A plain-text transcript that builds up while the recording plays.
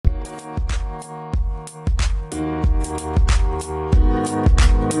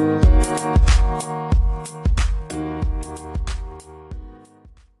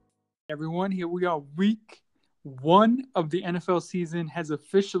Everyone, here we are. Week one of the NFL season has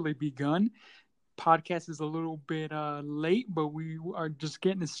officially begun. Podcast is a little bit late, but we are just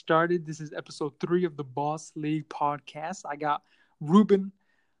getting it started. This is episode 3 of the Boss League podcast. I got Ruben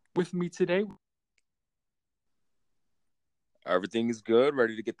with me today. Everything is good.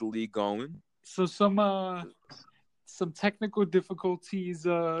 Ready to get the league going. So some technical difficulties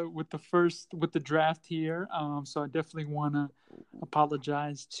with the draft here. So I definitely want to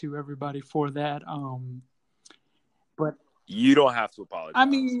apologize to everybody for that. But you don't have to apologize. I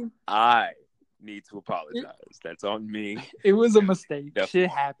mean, I need to apologize. That's on me. It was a mistake. Definitely. Shit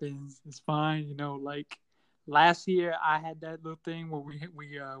happens. It's fine. Like last year, I had that little thing where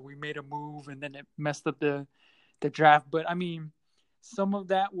we made a move and then it messed up the draft. But I mean, some of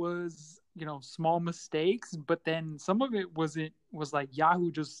that was small mistakes, but then some of it was like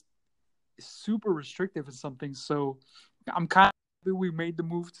Yahoo just super restrictive or something. So I'm kind of happy we made the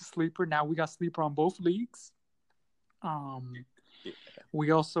move to Sleeper. Now we got Sleeper on both leagues. We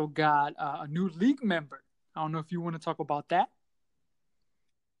also got a new league member. I don't know if you want to talk about that.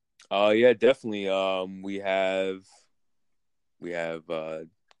 Yeah, definitely. We have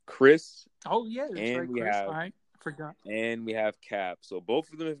Chris. Oh yeah, that's and right, we Chris. have All right, forgot. And we have Cap. So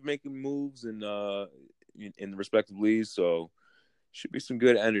both of them have making moves in the respective leagues. So should be some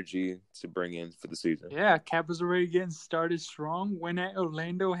good energy to bring in for the season. Yeah, Cap was already getting started strong. When at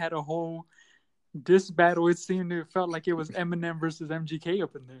Orlando had a whole diss battle, it felt like it was Eminem versus MGK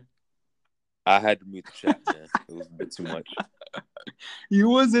up in there. I had to mute the chat, man. It was a bit too much. You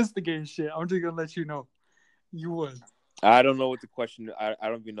was instigating shit. I'm just gonna let you know. You was. I don't know what the question. I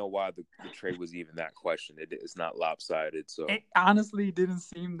don't even know why the trade was even that question. It's not lopsided. So it honestly didn't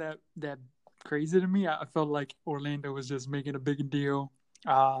seem that crazy to me. I felt like Orlando was just making a big deal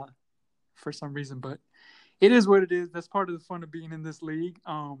for some reason, but it is what it is. That's part of the fun of being in this league.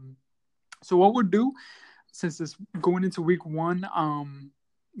 So what we'll do, since it's going into week one,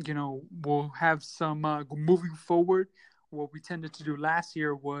 we'll have some moving forward. What we tended to do last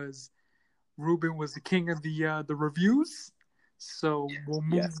year was Ruben was the king of the reviews. So we'll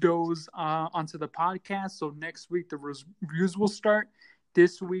move those onto the podcast. So next week the reviews will start.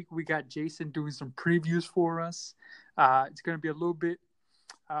 This week we got Jason doing some previews for us. It's going to be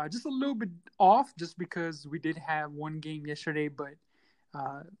just a little bit off, just because we did have one game yesterday, but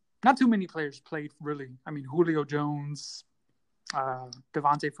not too many players played, really. I mean, Julio Jones,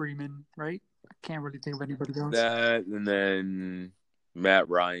 Devontae Freeman, right? I can't really think of anybody else. That, and then Matt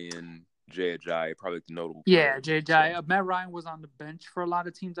Ryan, Jay Ajayi, probably the notable. Yeah, Jay Ajayi. So. Matt Ryan was on the bench for a lot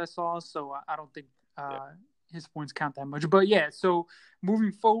of teams I saw, so I don't think his points count that much. But yeah, so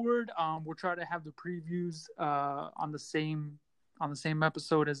moving forward, we'll try to have the previews on the same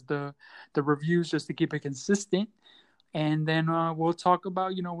episode as the reviews, just to keep it consistent. And then we'll talk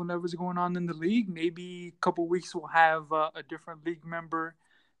about, whatever's going on in the league. Maybe a couple weeks we'll have a different league member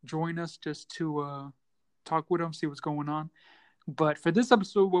join us just to talk with them, see what's going on. But for this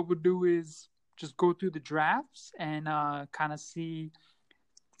episode, what we'll do is just go through the drafts and kind of see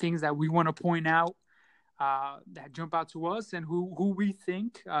things that we want to point out that jump out to us, and who we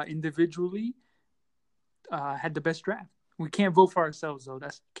think individually had the best draft. We can't vote for ourselves, though.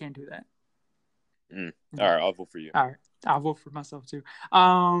 Can't do that. All right, I'll vote for you. All right, I'll vote for myself too.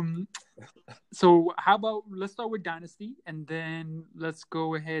 So how about let's start with Dynasty, and then let's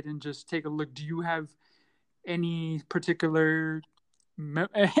go ahead and just take a look. Do you have any particular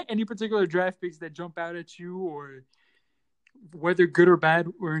draft picks that jump out at you, or whether good or bad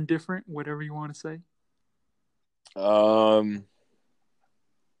or indifferent, whatever you want to say? I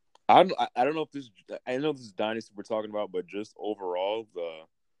don't know if I know this is Dynasty we're talking about, but just overall the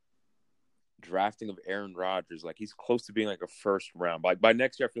drafting of Aaron Rodgers, like he's close to being like a first round. By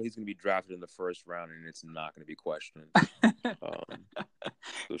next year, I feel he's going to be drafted in the first round, and it's not going to be questioned.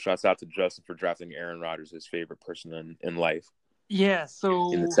 So shouts out to Justin for drafting Aaron Rodgers, his favorite person in life. Yeah,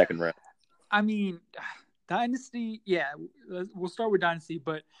 so in the second round. I mean, Dynasty. Yeah, we'll start with Dynasty,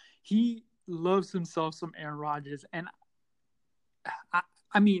 but he loves himself some Aaron Rodgers, and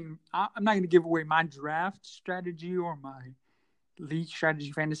I'm not going to give away my draft strategy or my league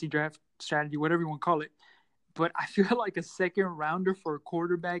strategy, fantasy draft strategy, whatever you want to call it. But I feel like a second rounder for a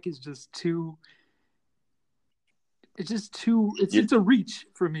quarterback is just too. It's a reach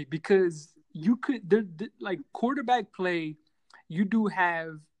for me, because you could like quarterback play. You do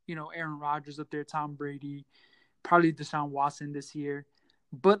have Aaron Rodgers up there, Tom Brady, probably Deshaun Watson this year,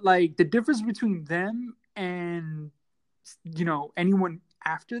 but like the difference between them and anyone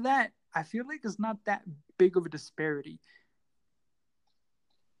after that, I feel like it's not that big of a disparity.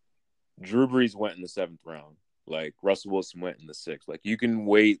 Drew Brees went in the 7th round. Like Russell Wilson went in the 6th. Like you can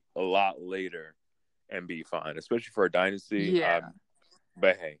wait a lot later and be fine, especially for a dynasty. Yeah.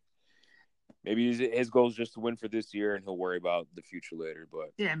 But hey, maybe his goal is just to win for this year, and he'll worry about the future later.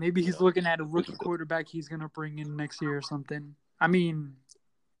 But Yeah, maybe he's looking at a rookie quarterback he's gonna bring in next year or something. I mean,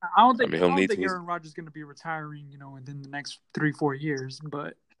 I don't think Aaron Rodgers is gonna be retiring, within the next 3-4 years.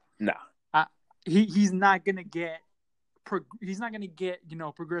 But he's not gonna get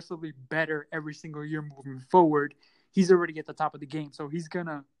progressively better every single year moving forward. He's already at the top of the game, so he's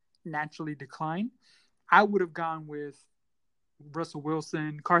gonna naturally decline. I would have gone with Russell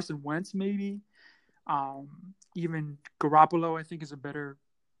Wilson, Carson Wentz, maybe. Even Garoppolo, I think, is a better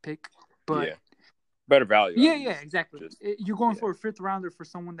pick. But better value. Yeah, exactly. You're going for a 5th rounder for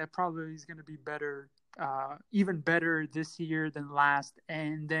someone that probably is going to be better, even better this year than last,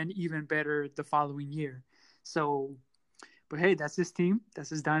 and then even better the following year. So, but hey, that's his team. That's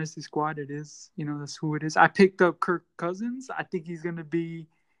his dynasty squad. It is, that's who it is. I picked up Kirk Cousins. I think he's going to be.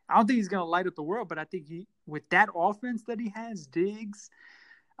 I don't think he's going to light up the world, but I think with that offense that he has, Diggs,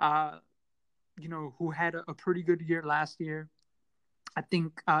 who had a pretty good year last year. I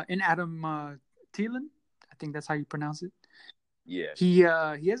think, and Adam Thielen, I think that's how you pronounce it. Yeah. He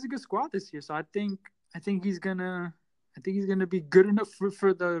has a good squad this year, so I think he's gonna be good enough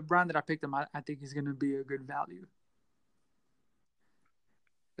for the round that I picked him. I think he's gonna be a good value.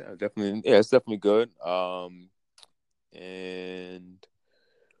 Yeah, definitely. Yeah, it's definitely good. And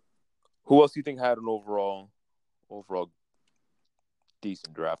who else do you think had an overall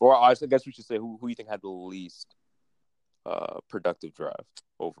decent draft? Or I guess we should say who you think had the least productive draft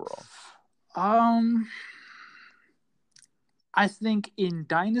overall? I think in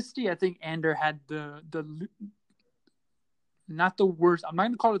Dynasty, I think Ander had the not the worst. I'm not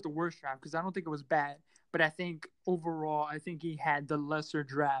going to call it the worst draft because I don't think it was bad. But I think overall, I think he had the lesser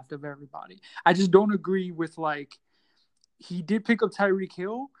draft of everybody. I just don't agree with, he did pick up Tyreek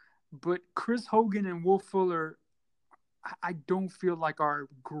Hill, but Chris Hogan and Will Fuller, I don't feel like are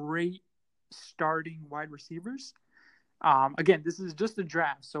great starting wide receivers. Again, this is just a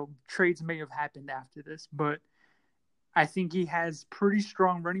draft, so trades may have happened after this. But I think he has pretty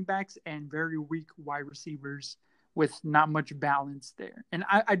strong running backs and very weak wide receivers with not much balance there. And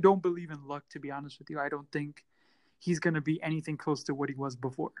I don't believe in Luck, to be honest with you. I don't think he's going to be anything close to what he was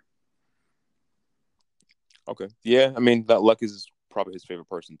before. Okay. Yeah, I mean, that Luck is probably his favorite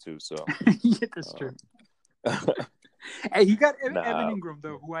person too, so. Yeah, that's true. Hey, he got Evan Ingram,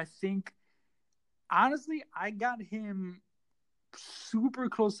 though, who I think, honestly, I got him super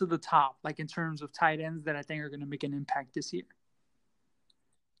close to the top, in terms of tight ends that I think are going to make an impact this year.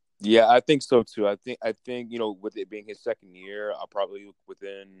 Yeah, I think so too. I think with it being his second year, I'll probably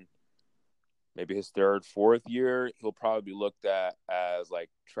within maybe his 3rd, 4th year, he'll probably be looked at as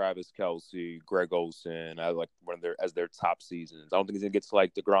Travis Kelce, Greg Olsen, as their top seasons. I don't think he's gonna get to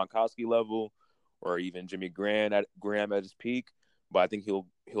the Gronkowski level or even Jimmy Graham at his peak, but I think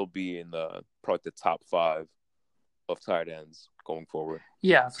he'll be in probably the top 5 of tight ends going forward.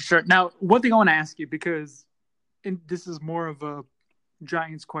 Yeah, for sure. Now, one thing I want to ask you, because this is more of a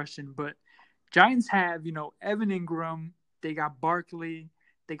Giants question, but Giants have, Evan Ingram, they got Barkley,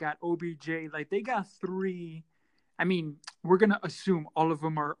 they got OBJ, they got 3. I mean, we're going to assume all of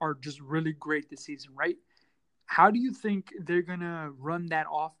them are just really great this season, right? How do you think they're going to run that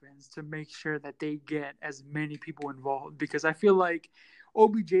offense to make sure that they get as many people involved? Because I feel like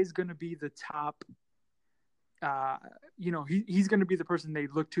OBJ is going to be the top, he's going to be the person they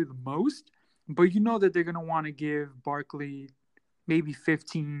look to the most, but that they're going to want to give Barkley maybe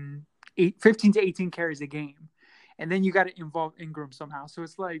 15 to 18 carries a game. And then you got to involve Ingram somehow. So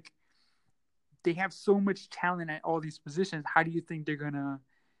it's they have so much talent at all these positions. How do you think they're going to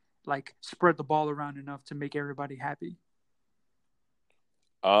spread the ball around enough to make everybody happy?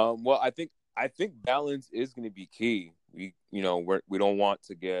 Well, I think balance is going to be key. We don't want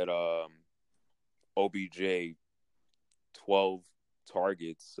to get OBJ 12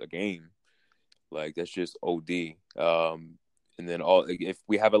 targets a game. That's just OD. And then if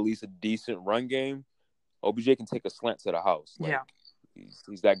we have at least a decent run game, OBJ can take a slant to the house.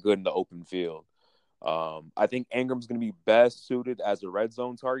 He's that good in the open field. I think Ingram's going to be best suited as a red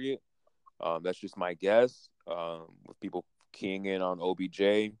zone target. That's just my guess. With people keying in on OBJ,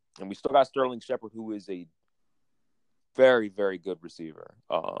 and we still got Sterling Shepard, who is a very, very good receiver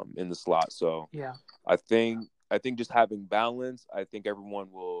in the slot. So yeah, I think just having balance, I think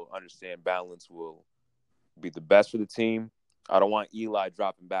everyone will understand balance will be the best for the team. I don't want Eli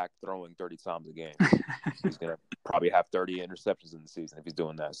dropping back, throwing 30 times a game. He's going to probably have 30 interceptions in the season if he's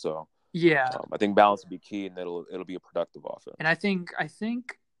doing that. So yeah, I think balance will be key, and it'll be a productive offense. And I think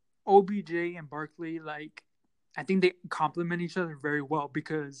OBJ and Barkley, I think they complement each other very well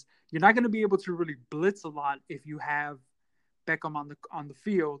because you're not going to be able to really blitz a lot if you have Beckham on the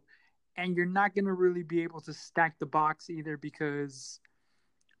field, and you're not going to really be able to stack the box either because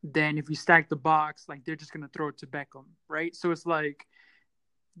then if you stack the box, like they're just going to throw it to Beckham, right? So it's like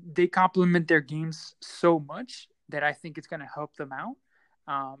they complement their games so much that I think it's going to help them out.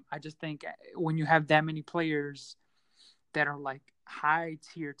 I just think when you have that many players that are like high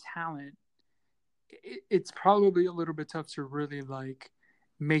tier talent, it's probably a little bit tough to really like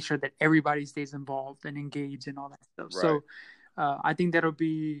make sure that everybody stays involved and engaged and all that stuff. Right. So I think that'll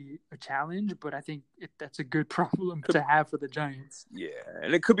be a challenge, but I think that's a good problem to have for the Giants. Yeah,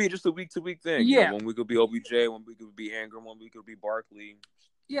 and it could be just a week-to-week thing. Yeah. You know, 1 week it'll be OBJ, 1 week it'll be Ingram, 1 week it'll be Barkley.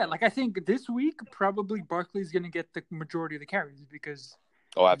 Yeah, like I think this week probably Barkley's going to get the majority of the carries because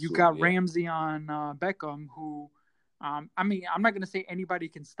you got Ramsey on Beckham, who, I mean, I'm not going to say anybody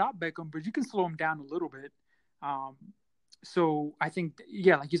can stop Beckham, but you can slow him down a little bit. So I think,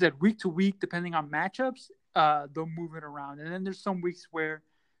 yeah, like you said, week to week, depending on matchups, they'll move it around. And then there's some weeks where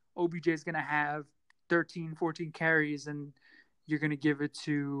OBJ is going to have 13, 14 carries, and you're going to give it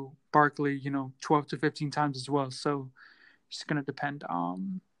to Barkley, 12 to 15 times as well. So it's going to depend.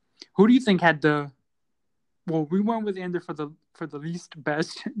 Who do you think had well, we went with Ander for the least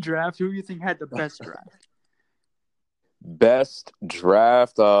best draft. Who do you think had the best draft? Best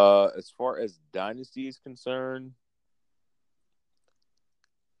draft, as far as dynasty is concerned,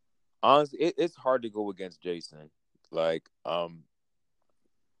 honestly, it's hard to go against Jason. Like,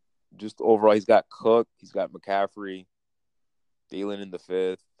 just overall, he's got Cook, he's got McCaffrey, Thielen in the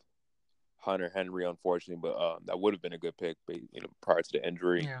 5th, Hunter Henry, unfortunately, but that would have been a good pick, prior to the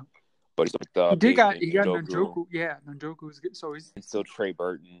injury. Yeah. But he picked up. He got Njoku. Yeah, Njoku was good. So he's still Trey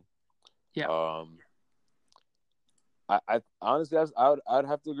Burton. Yeah. I honestly, I'd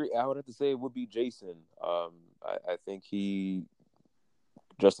have to agree. I would have to say it would be Jason. I think he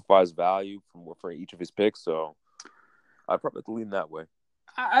justifies value for each of his picks, so I'd probably lean that way.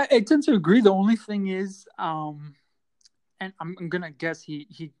 I tend to agree. The only thing is, and I'm gonna guess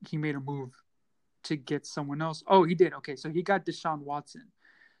he made a move to get someone else. Oh, he did. Okay, so he got Deshaun Watson.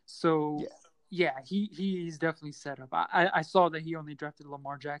 So yeah, he's definitely set up. I saw that he only drafted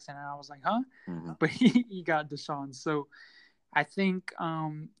Lamar Jackson, and I was like, huh? Mm-hmm. But he got Deshaun. So I think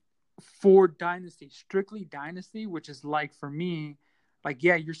for Dynasty, strictly Dynasty, which is like for me, like,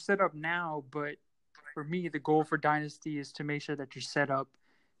 yeah, you're set up now, but for me, the goal for Dynasty is to make sure that you're set up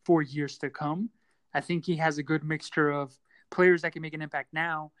for years to come. I think he has a good mixture of players that can make an impact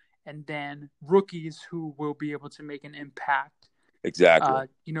now and then rookies who will be able to make an impact. Exactly.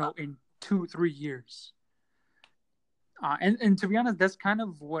 In 2-3 years. And to be honest, that's kind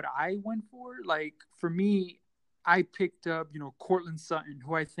of what I went for. Like, for me, I picked up, Courtland Sutton,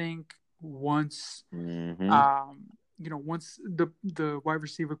 who I think once, once the wide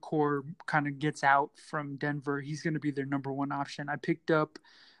receiver core kind of gets out from Denver, he's going to be their number one option. I picked up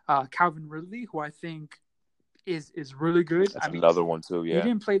Calvin Ridley, who I think is really good. That's another one too. Yeah, he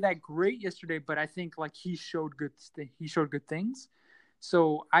didn't play that great yesterday, but I think like he showed good things.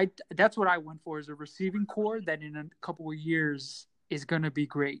 So that's what I went for, is a receiving core that in a couple of years is going to be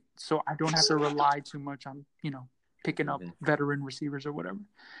great. So I don't have to rely too much on picking up veteran receivers or whatever.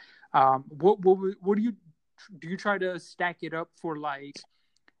 What do you try to stack it up for like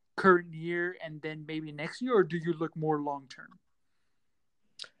current year and then maybe next year, or do you look more long term?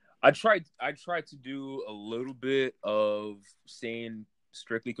 I tried to do a little bit of staying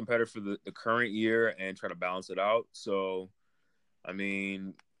strictly competitive for the current year and try to balance it out. So, I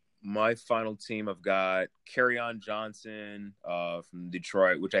mean, my final team, I've got Kerryon Johnson from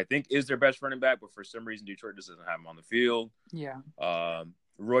Detroit, which I think is their best running back, but for some reason Detroit just doesn't have him on the field. Yeah.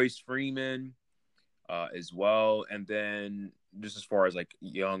 Royce Freeman as well. And then just as far as like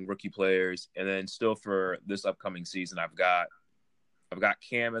young rookie players, and then still for this upcoming season, I've got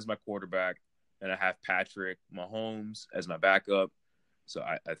Cam as my quarterback, and I have Patrick Mahomes as my backup. So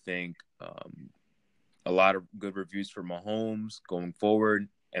I think a lot of good reviews for Mahomes going forward.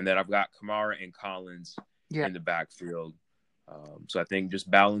 And then I've got Kamara and Collins in the backfield. So I think just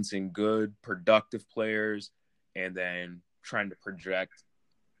balancing good, productive players and then trying to project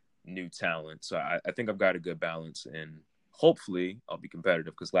new talent. So I think I've got a good balance, and hopefully I'll be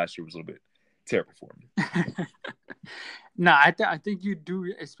competitive because last year was a little bit terrible for me. No, I think you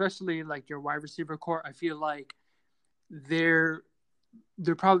do, especially like your wide receiver core. I feel like they're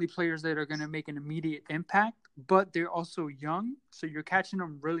probably players that are going to make an immediate impact, but they're also young, so you're catching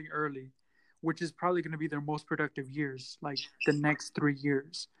them really early, which is probably going to be their most productive years, like the next 3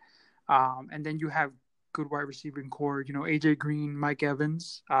 years. And then you have good wide receiving core, AJ Green, Mike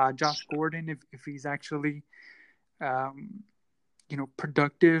Evans, Josh Gordon, if he's actually um,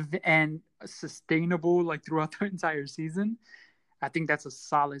 productive and sustainable like throughout the entire season, I think that's a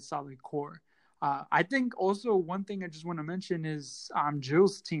solid core. I think also one thing I just want to mention is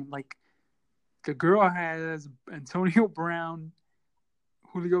Jill's team. Like the girl has Antonio Brown,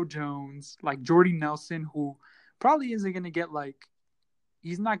 Julio Jones, like Jordy Nelson, who probably isn't going to get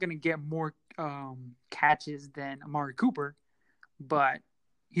he's not going to get more catches than Amari Cooper, but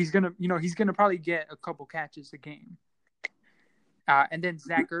he's gonna probably get a couple catches a game. And then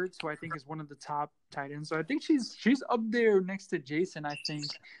Zach Ertz, who I think is one of the top tight ends. So I think she's up there next to Jason, I think,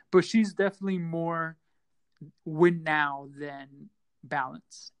 but she's definitely more win now than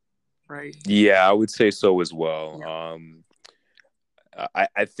balance, right? Yeah, I would say so as well. Yeah.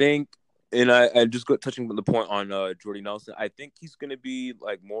 I think, and I just got touching the point on Jordy Nelson. I think he's going to be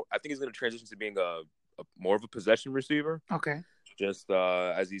more. I think he's going to transition to being a more of a possession receiver. Okay. Just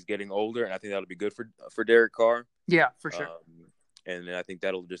as he's getting older, and I think that'll be good for Derek Carr. Yeah, for sure. And I think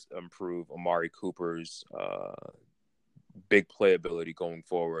that'll just improve Amari Cooper's big playability going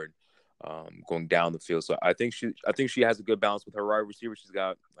forward, going down the field. So I think she has a good balance with her wide receiver. She's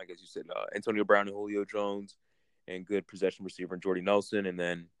got, like as you said, Antonio Brown and Julio Jones, and good possession receiver and Jordy Nelson, and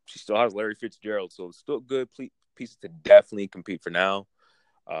then she still has Larry Fitzgerald. So still good pieces to definitely compete for now.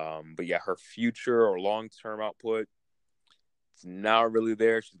 But yeah, her future or long-term output, it's not really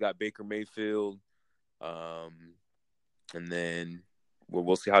there. She's got Baker Mayfield. And then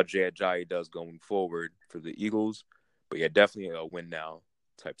we'll see how Jay Ajayi does going forward for the Eagles. But yeah, definitely a win now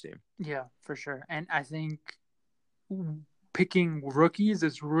type team. Yeah, for sure. And I think picking rookies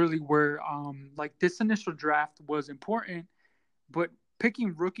is really where this initial draft was important, but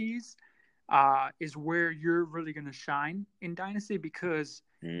picking rookies is where you're really going to shine in Dynasty because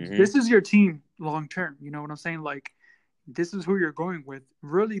this is your team long term. You know what I'm saying? Like, this is who you're going with.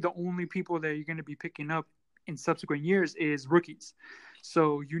 Really, the only people that you're going to be picking up in subsequent years is rookies.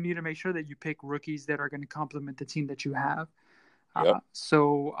 So you need to make sure that you pick rookies that are going to complement the team that you have. Yep.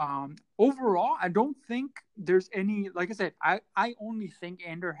 So overall, I don't think there's any, like I said, I only think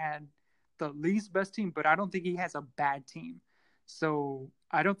Ander had the least best team, but I don't think he has a bad team. So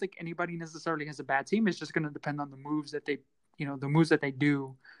I don't think anybody necessarily has a bad team. It's just going to depend on the moves that they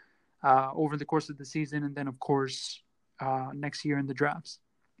do over the course of the season. And then of course, next year in the drafts.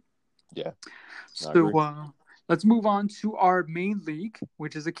 Yeah. So let's move on to our main league,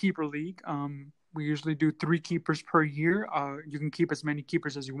 which is a keeper league. We usually do 3 keepers per year. You can keep as many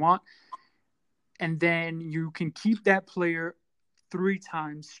keepers as you want. And then you can keep that player 3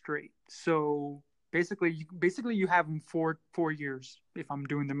 times straight. So basically you have them for 4 years, if I'm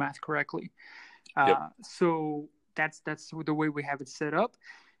doing the math correctly. Yep. So that's the way we have it set up.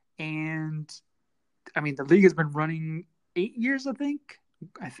 And I mean, the league has been running 8 years, I think.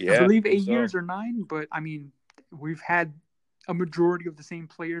 I believe 8 years or 9, but I mean, we've had a majority of the same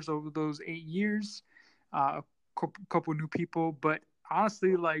players over those 8 years, a couple new people, but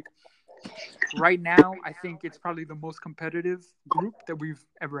honestly, like right now, I think it's probably the most competitive group that we've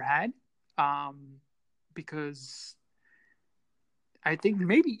ever had, because I think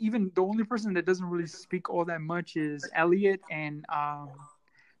maybe even the only person that doesn't really speak all that much is Elliot and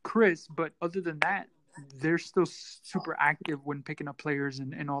Chris, but other than that, they're still super active when picking up players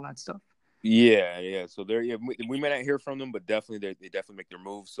and all that stuff. Yeah. So we may not hear from them, but definitely they definitely make their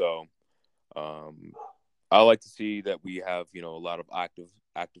moves. So, I like to see that we have a lot of active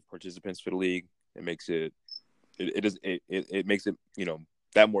participants for the league. It makes it makes it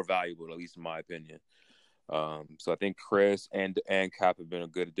that more valuable, at least in my opinion. So I think Chris and Cap have been a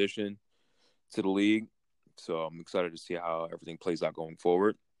good addition to the league. So I'm excited to see how everything plays out going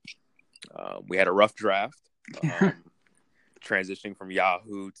forward. We had a rough draft, transitioning from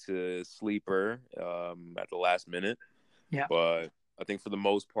Yahoo to Sleeper at the last minute. Yeah. But I think for the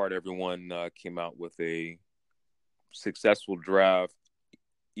most part, everyone came out with a successful draft,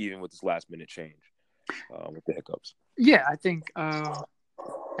 even with this last minute change with the hiccups. Yeah, I think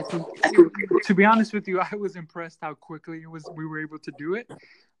to be honest with you, I was impressed how quickly we were able to do it.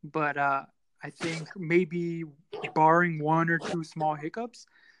 But I think maybe barring 1 or 2 small hiccups,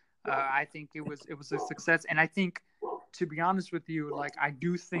 I think it was a success. And I think, to be honest with you, like I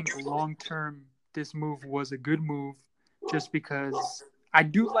do think long term this move was a good move, just because I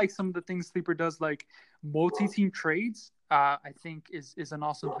do like some of the things Sleeper does, like multi-team trades. I think is an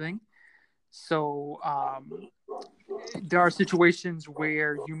awesome thing. So there are situations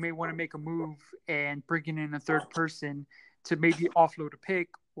where you may want to make a move and bringing in a third person to maybe offload a pick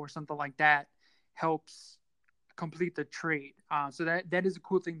or something like that helps complete the trade. So that is a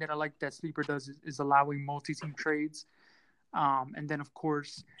cool thing that I like that Sleeper does is allowing multi-team trades. And then, of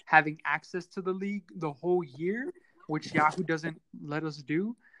course, having access to the league the whole year which Yahoo doesn't let us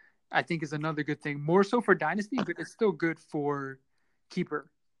do, I think is another good thing. More so for Dynasty, but it's still good for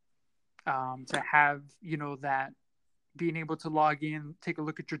Keeper to have, that being able to log in, take a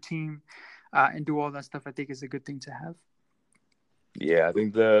look at your team, and do all that stuff. I think is a good thing to have. Yeah, I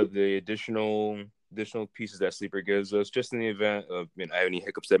think the additional pieces that Sleeper gives us, just in the event of any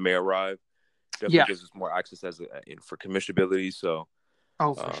hiccups that may arrive, definitely gives us more access for commissionability. So,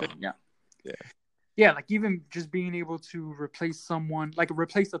 for sure, yeah. Like even just being able to replace someone, like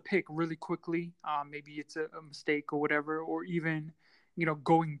replace a pick really quickly. Maybe it's a mistake or whatever, or even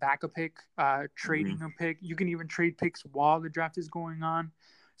going back a pick, trading a pick. You can even trade picks while the draft is going on.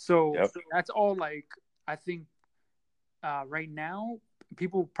 So that's all. Like I think right now,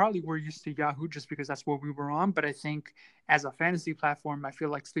 people probably were used to Yahoo just because that's what we were on. But I think as a fantasy platform, I feel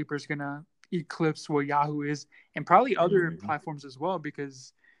like Sleeper is gonna eclipse what Yahoo is, and probably other platforms as well,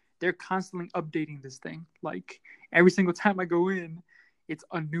 because they're constantly updating this thing. Like every single time I go in, it's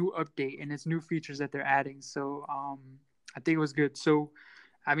a new update and it's new features that they're adding. So I think it was good. So,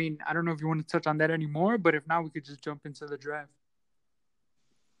 I mean, I don't know if you want to touch on that anymore, but if not, we could just jump into the draft.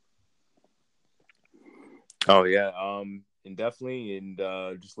 Oh yeah, and definitely, and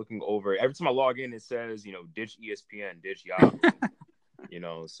just looking over every time I log in, it says ditch ESPN, ditch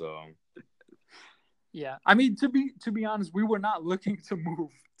Yahoo, so. Yeah, I mean to be honest, we were not looking to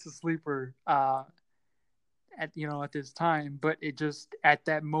move to Sleeper at this time, but it just at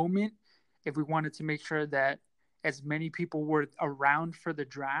that moment, if we wanted to make sure that as many people were around for the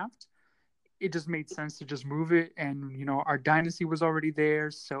draft, it just made sense to just move it. And our dynasty was already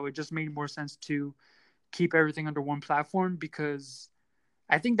there, so it just made more sense to keep everything under one platform, because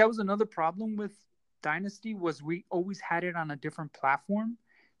I think that was another problem with dynasty was we always had it on a different platform.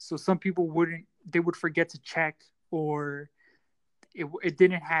 So some people would forget to check, or it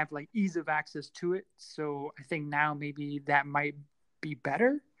didn't have like ease of access to it. So I think now maybe that might be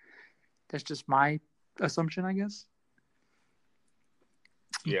better. That's just my assumption, I guess.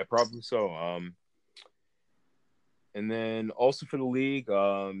 Yeah, probably so. And then also for the league,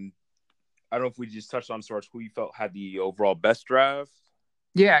 I don't know if we just touched on as far as who you felt had the overall best draft.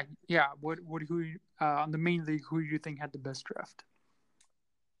 Yeah. Who on the main league, who do you think had the best draft?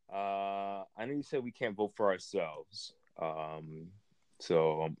 I know you said we can't vote for ourselves.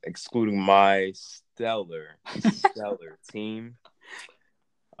 So excluding my stellar team.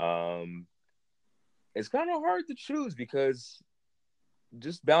 It's kind of hard to choose because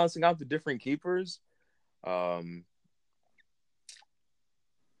just balancing out the different keepers. I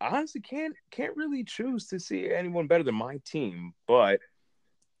honestly can't really choose to see anyone better than my team, but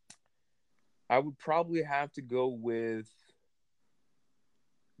I would probably have to go with,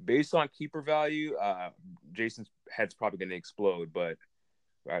 based on keeper value, Jason's head's probably going to explode, but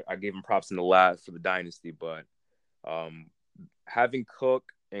I gave him props in the last for the dynasty. But having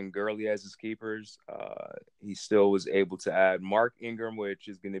Cook and Gurley as his keepers, he still was able to add Mark Ingram, which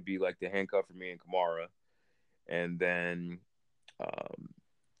is going to be like the handcuff for me and Kamara. And then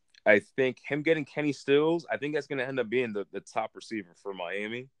I think him getting Kenny Stills, I think that's going to end up being the top receiver for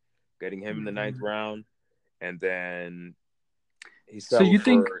Miami, getting him in the 9th round. And then so you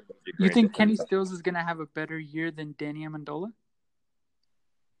think Kenny Stills is going to have a better year than Danny Amendola?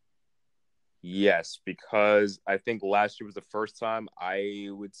 Yes, because I think last year was the first time I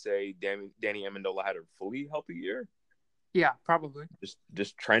would say Danny Amendola had a fully healthy year. Yeah, probably.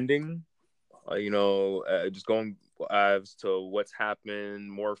 Just trending, just going as to what's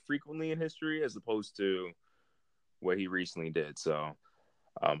happened more frequently in history as opposed to what he recently did. So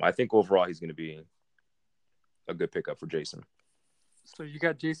I think overall he's going to be a good pickup for Jason. So you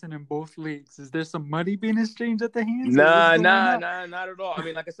got Jason in both leagues. Is there some money being exchanged at the hands? Nah, not at all. I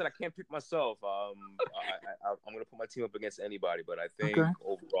mean, like I said, I can't pick myself. I'm going to put my team up against anybody, but I think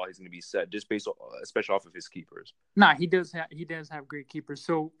overall he's going to be set just based on, especially off of his keepers. Nah, he does have great keepers.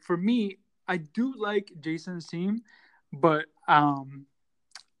 So for me, I do like Jason's team, but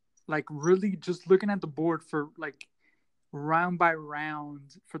like really just looking at the board for like round by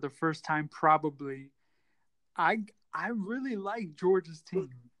round for the first time, probably, I really like George's team.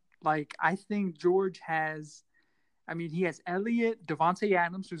 Like, I think George has, he has Elliott, Devontae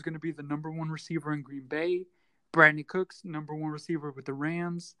Adams, who's going to be the number one receiver in Green Bay, Brandon Cooks, number one receiver with the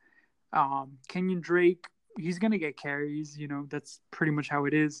Rams, Kenyon Drake, he's going to get carries. That's pretty much how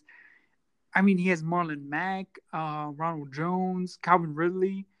it is. He has Marlon Mack, Ronald Jones, Calvin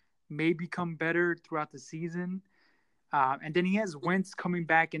Ridley may become better throughout the season. And then he has Wentz coming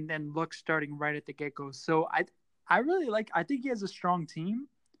back and then Luck starting right at the get-go. So I really I think he has a strong team.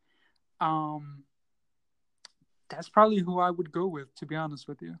 That's probably who I would go with, to be honest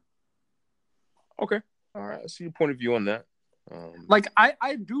with you. Okay. All right, I see your point of view on that. Like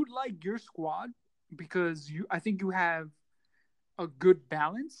I do like your squad because I think you have a good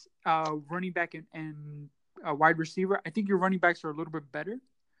balance, running back and wide receiver. I think your running backs are a little bit better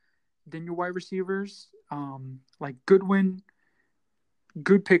than your wide receivers. Like Goodwin,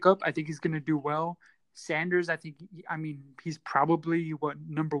 good pickup. I think he's going to do well. Sanders, I mean, he's probably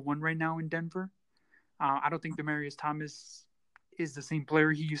number one right now in Denver. I don't think Demaryius Thomas is the same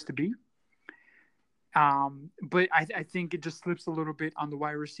player he used to be. But I think it just slips a little bit on the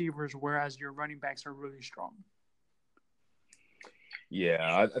wide receivers, whereas your running backs are really strong.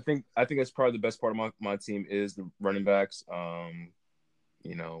 Yeah, I think that's probably the best part of my team is the running backs.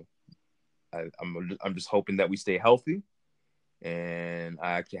 You know, I'm just hoping that we stay healthy. And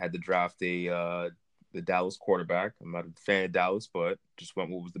I actually had to draft the Dallas quarterback. I'm not a fan of Dallas, but just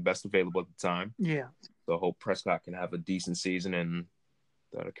went what was the best available at the time. Yeah. So I hope Prescott can have a decent season and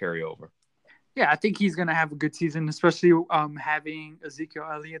that'll carry over. Yeah, I think he's going to have a good season, especially having Ezekiel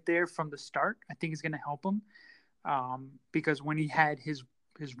Elliott there from the start. I think it's going to help him because when he had his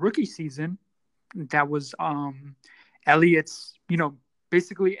rookie season, that was Elliott's,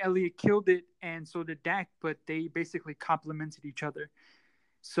 basically Elliott killed it and so did Dak, but they basically complemented each other.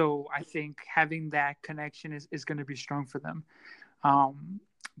 So I think having that connection is going to be strong for them.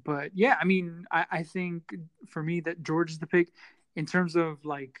 But yeah, I mean, I think for me that George is the pick in terms of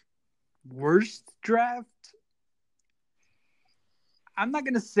like worst draft. I'm not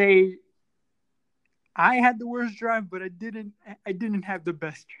going to say I had the worst draft, but I didn't have the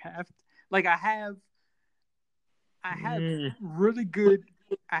best draft. Like I have really good.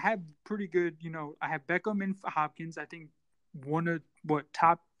 I have pretty good. I have Beckham and Hopkins. I think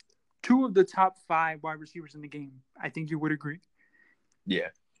top two of the top 5 wide receivers in the game. I think you would agree. Yeah.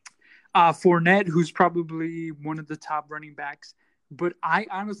 Fournette, who's probably one of the top running backs, but I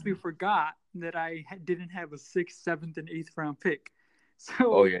honestly forgot that I didn't have a 6th, 7th, and 8th round pick.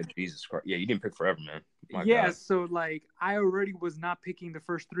 So. Oh yeah, Jesus Christ! Yeah, you didn't pick forever, man. My God. So like I already was not picking the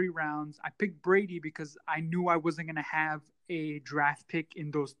first 3 rounds. I picked Brady because I knew I wasn't gonna have a draft pick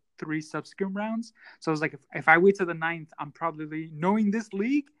in those 3 subsequent rounds. So I was like, if I wait till the 9th, I'm probably knowing this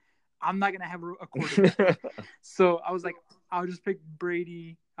league, I'm not gonna have a quarterback. So I was like, I'll just pick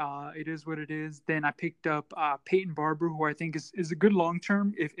Brady. It is what it is. Then I picked up Peyton Barber, who I think is a good long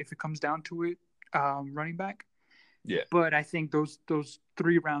term if it comes down to it, running back. Yeah. But I think those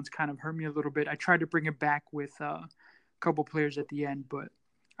 3 rounds kind of hurt me a little bit. I tried to bring it back with a couple players at the end, but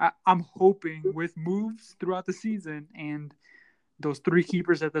I'm hoping with moves throughout the season and those 3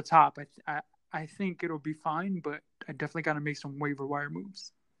 keepers at the top, I think it'll be fine. But I definitely got to make some waiver wire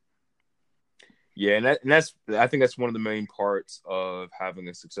moves. Yeah, and that's I think that's one of the main parts of having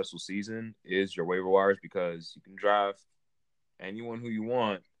a successful season is your waiver wires because you can draft anyone who you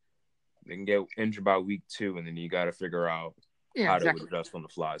want. They can get injured by week 2, and then you got to figure out how to adjust on the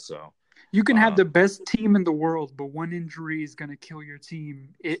fly. So you can have the best team in the world, but one injury is going to kill your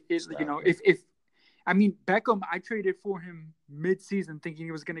team. If I mean Beckham, I traded for him mid-season thinking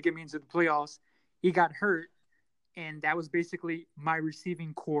he was going to get me into the playoffs. He got hurt, and that was basically my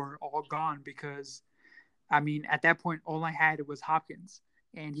receiving core all gone because, I mean, at that point, all I had was Hopkins,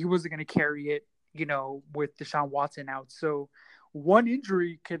 and he wasn't going to carry it, with Deshaun Watson out. So one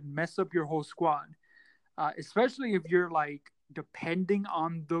injury could mess up your whole squad, especially if you're like depending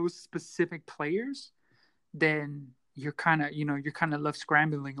on those specific players. Then you're kind of left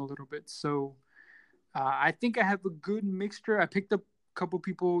scrambling a little bit. So I think I have a good mixture. I picked up a couple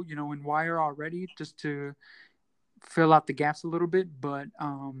people, in wire already just to fill out the gaps a little bit, but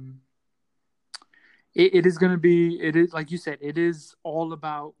it is going to be, it is like you said, it is all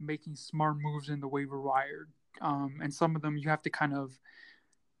about making smart moves in the waiver wire. And some of them you have to kind of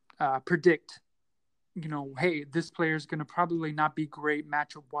predict, hey, this player is going to probably not be great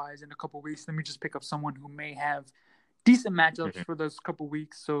matchup wise in a couple of weeks. Let me just pick up someone who may have decent matchups for those couple of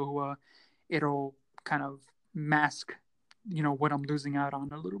weeks. So it'll kind of mask, what I'm losing out on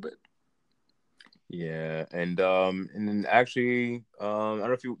a little bit. Yeah, and then actually, I don't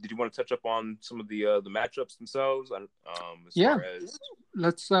know if did you want to touch up on some of the matchups themselves? Far as...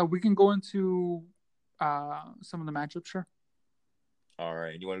 let's we can go into some of the matchups, sure. All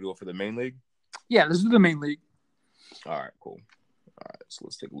right, you want to go for the main league? Yeah, let's do the main league. All right, cool. All right, so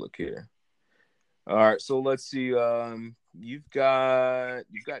let's take a look here. All right, so let's see. You've got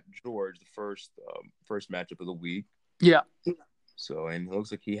George, the first matchup of the week. Yeah. So, and it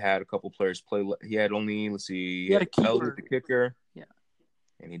looks like he had a couple players play. He had only, he had a keeper. Elliott, the kicker. Yeah.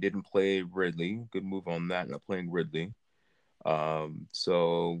 And he didn't play Ridley. Good move on that, not playing Ridley.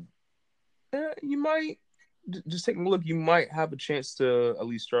 So you might, just taking a look, you might have a chance to at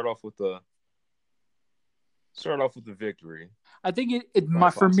least start off with Start off with the victory. I think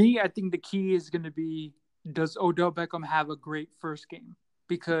for me, I think the key is going to be, does Odell Beckham have a great first game?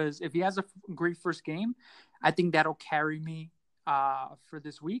 Because if he has a great first game, I think that'll carry me for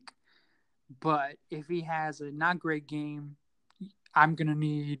this week. But if he has a not great game, I'm going to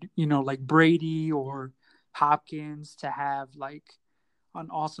need, like Brady or Hopkins to have like an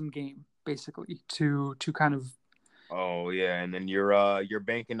awesome game, basically, to kind of. Oh yeah, and then you're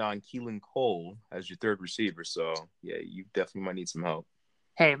banking on Keelan Cole as your third receiver, so yeah, you definitely might need some help.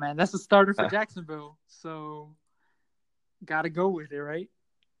 Hey man, that's a starter for Jacksonville, so gotta go with it, right?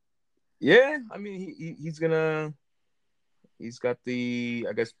 Yeah, I mean he's got the,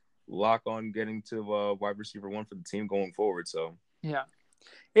 I guess, lock on getting to wide receiver 1 for the team going forward. So yeah,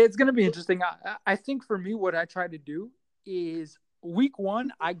 it's gonna be interesting. I think for me, what I try to do is week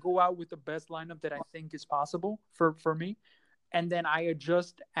 1, I go out with the best lineup that I think is possible for me, and then I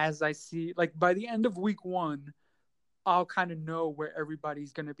adjust as I see. Like by the end of week 1, I'll kind of know where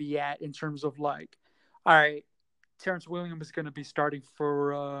everybody's gonna be at in terms of like, all right, Terrence Williams is going to be starting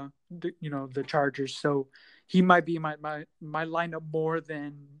for the Chargers, so he might be my lineup more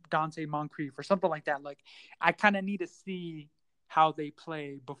than Dante Moncrief or something like that. Like I kind of need to see how they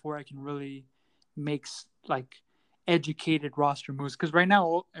play before I can really make like educated roster moves, because right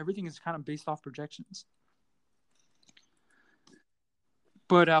now everything is kind of based off projections.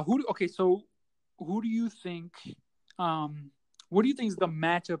 But so who do you think? What do you think is the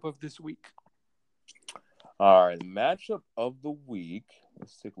matchup of this week? All right, matchup of the week.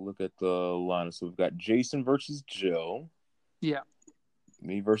 Let's take a look at the lineup. So we've got Jason versus Joe. Yeah.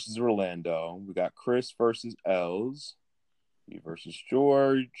 Me versus Orlando. We got Chris versus Els. Me versus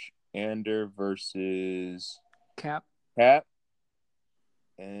George. Ander versus Cap.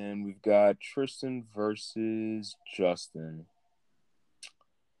 And we've got Tristan versus Justin.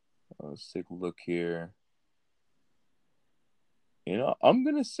 Let's take a look here. I'm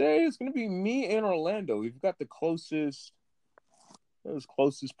going to say it's going to be me and Orlando. We've got the closest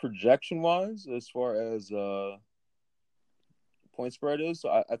projection-wise as far as point spread is. So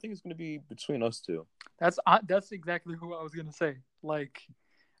I think it's going to be between us two. That's exactly who I was going to say. Like,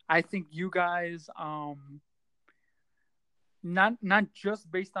 I think you guys, not just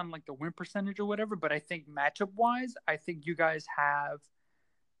based on like the win percentage or whatever, but I think matchup-wise, I think you guys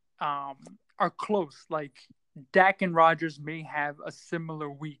are close. Like, Dak and Rodgers may have a similar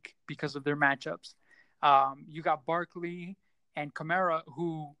week because of their matchups. You got Barkley and Kamara,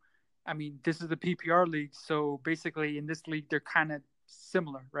 who, I mean, this is the PPR league, so basically in this league they're kind of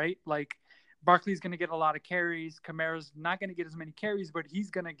similar, right? Like Barkley's going to get a lot of carries, Kamara's not going to get as many carries, but he's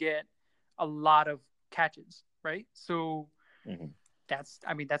going to get a lot of catches, right? So that's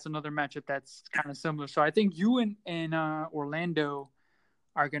another matchup that's kind of similar. So I think you and Orlando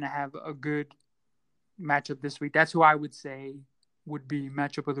are going to have a good matchup this week. That's who I would say would be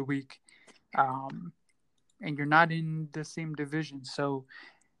matchup of the week. And you're not in the same division, so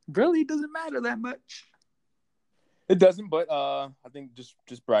really it doesn't matter that much. It doesn't, but I think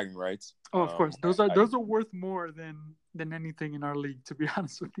just bragging rights. Oh, of course, those are worth more than anything in our league, to be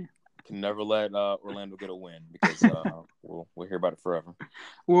honest with you. Can never let Orlando get a win, because we'll hear about it forever.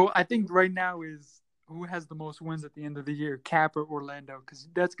 Well, I think right now is who has the most wins at the end of the year, Cap or Orlando, because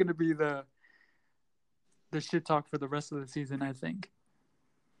that's going to be the shit talk for the rest of the season, I think.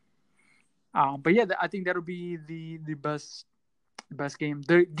 But yeah, I think that'll be the best game,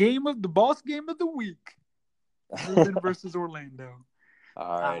 the boss game of the week, Ruben versus Orlando.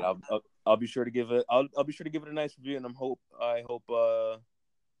 All right, I'll be sure to give it. I'll be sure to give it a nice review, and I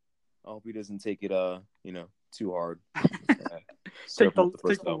hope he doesn't take it too hard. Take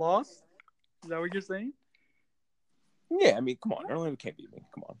the loss. Is that what you're saying? Yeah, I mean, come on, Orlando can't beat me.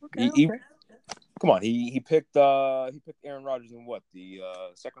 Come on, okay. Come on, he picked Aaron Rodgers in what, the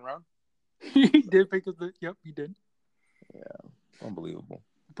second round? He did pick yep, he did. Yeah, unbelievable.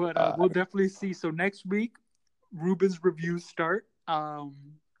 But we'll definitely see. So next week, Ruben's reviews start. You're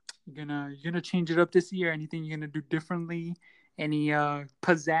gonna change it up this year? Anything you're gonna do differently? Any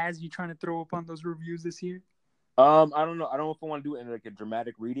pizzazz you trying to throw up on those reviews this year? I don't know. I don't know if I want to do it in like a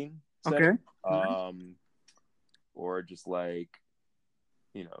dramatic reading setting. Okay. Or just like,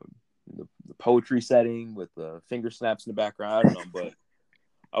 the poetry setting with the finger snaps in the background. I don't know, but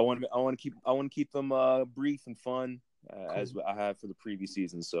I want to keep them brief and fun, cool, as I have for the previous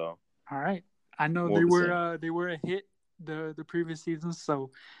season. So all right, I know they were a hit the previous season,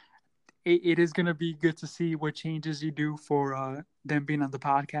 so it is gonna be good to see what changes you do for them being on the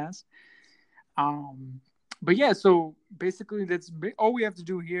podcast. But yeah, so basically that's all we have to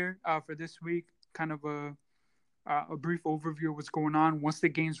do here for this week. Kind of a brief overview of what's going on. Once the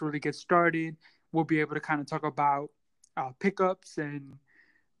games really get started, we'll be able to kind of talk about pickups and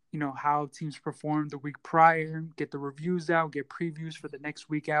how teams performed the week prior, get the reviews out, get previews for the next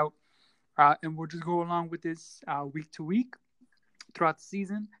week out, and we'll just go along with this week to week throughout the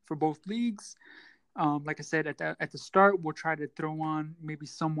season for both leagues. Like I said at the start, we'll try to throw on maybe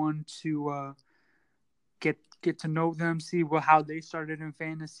someone to get to know them, see how they started in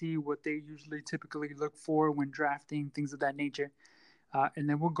fantasy, what they usually typically look for when drafting, things of that nature. And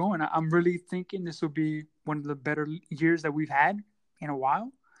then we're going. I'm really thinking this will be one of the better years that we've had in a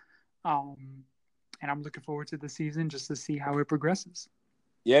while. And I'm looking forward to the season just to see how it progresses.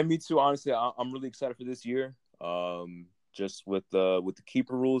 Yeah, me too. Honestly, I'm really excited for this year. Just with the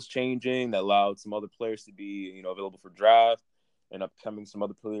keeper rules changing, that allowed some other players to be available for draft, and upcoming some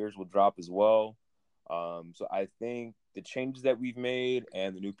other players will drop as well. So I think the changes that we've made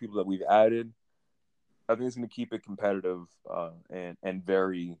and the new people that we've added, I think it's going to keep it competitive and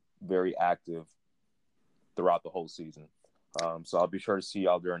very, very active throughout the whole season. So I'll be sure to see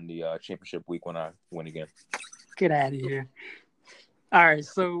y'all during the championship week when I win again. Get out of here. All right,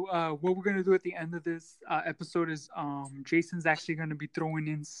 so what we're going to do at the end of this episode is Jason's actually going to be throwing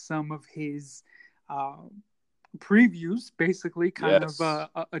in some of his previews, basically kind of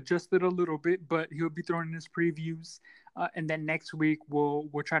adjusted a little bit, but he'll be throwing in his previews. And then next week, we'll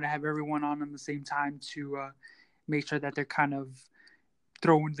try to have everyone on the same time to make sure that they're kind of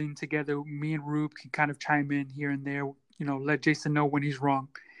throwing things together. Me and Rube can kind of chime in here and there, let Jason know when he's wrong.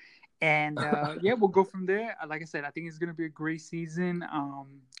 And we'll go from there. Like I said, I think it's going to be a great season,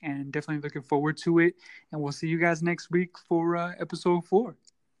 and definitely looking forward to it. And we'll see you guys next week for episode 4.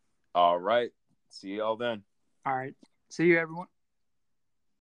 All right. See y'all then. All right. See you, everyone.